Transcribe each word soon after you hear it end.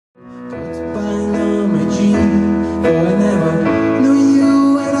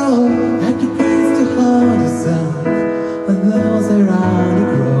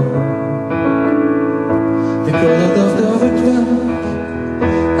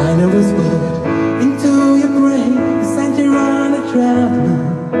it whispered into your brain, you sent you on a traveler,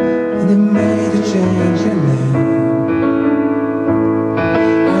 and it made you change your name.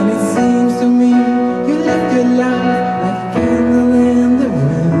 And it seems to me you lived your life like a candle in the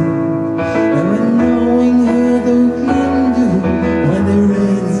wind, never knowing who the wind do when they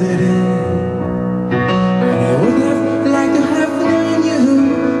rains it in. And I would have liked to have known you,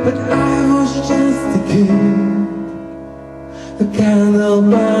 but I was just a kid. The candle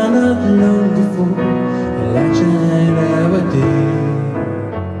burned out long before the light shine ever did.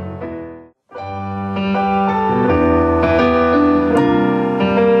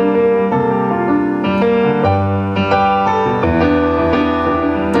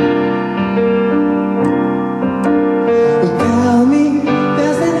 Tell me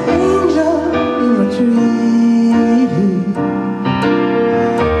there's an angel in a tree,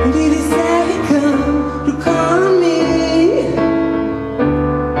 and did he say he come to call on me?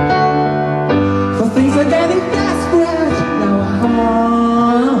 For things are getting desperate now. I'm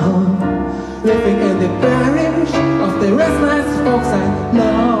living in the parish of the restless folks I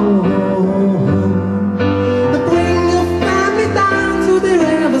know. Bring your family down to the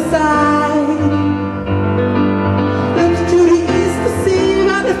riverside. Look to the east to see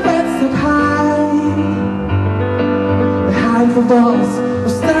where the birds up high. Behind the walls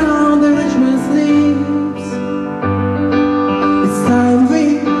of stone the rich man sleeps. It's time we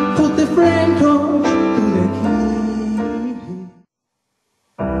put the flame torch to the key.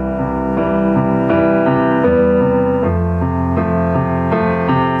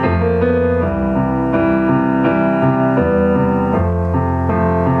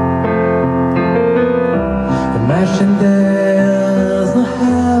 Imagine there's no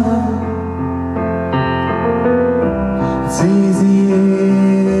heaven. It's easy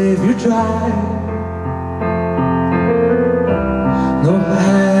if you try. No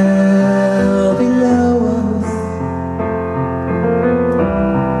hell below us.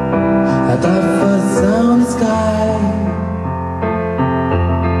 Above us on the sky.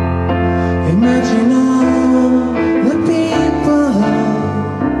 Imagine all the people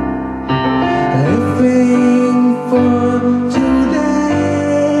living for today.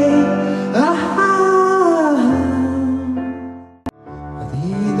 Di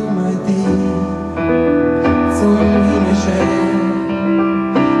domani zum Himmel schön,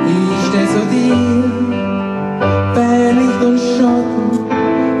 ich steh so dir, bei Licht und Schatten,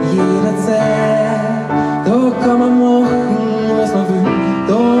 jederzeit. Da kann man machen, was man will.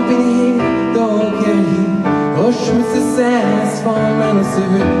 Da bin ich hier, da geh ich hin. Da schmutzt das Eis von meiner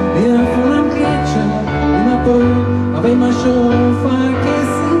Seele, wie von einem Gletscher in der Brühe, aber immer schon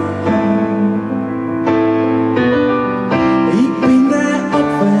vergessen. Ich bin dein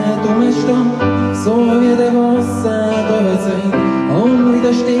Opfer, du mein Stamm, so wie der Wasser drüber sein.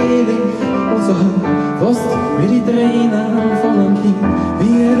 Unwiderstehlich und so fast wie die Tränen von einem Kind.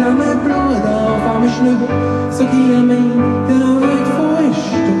 Wie da mein Blut auf einmal schnürt, so geh mir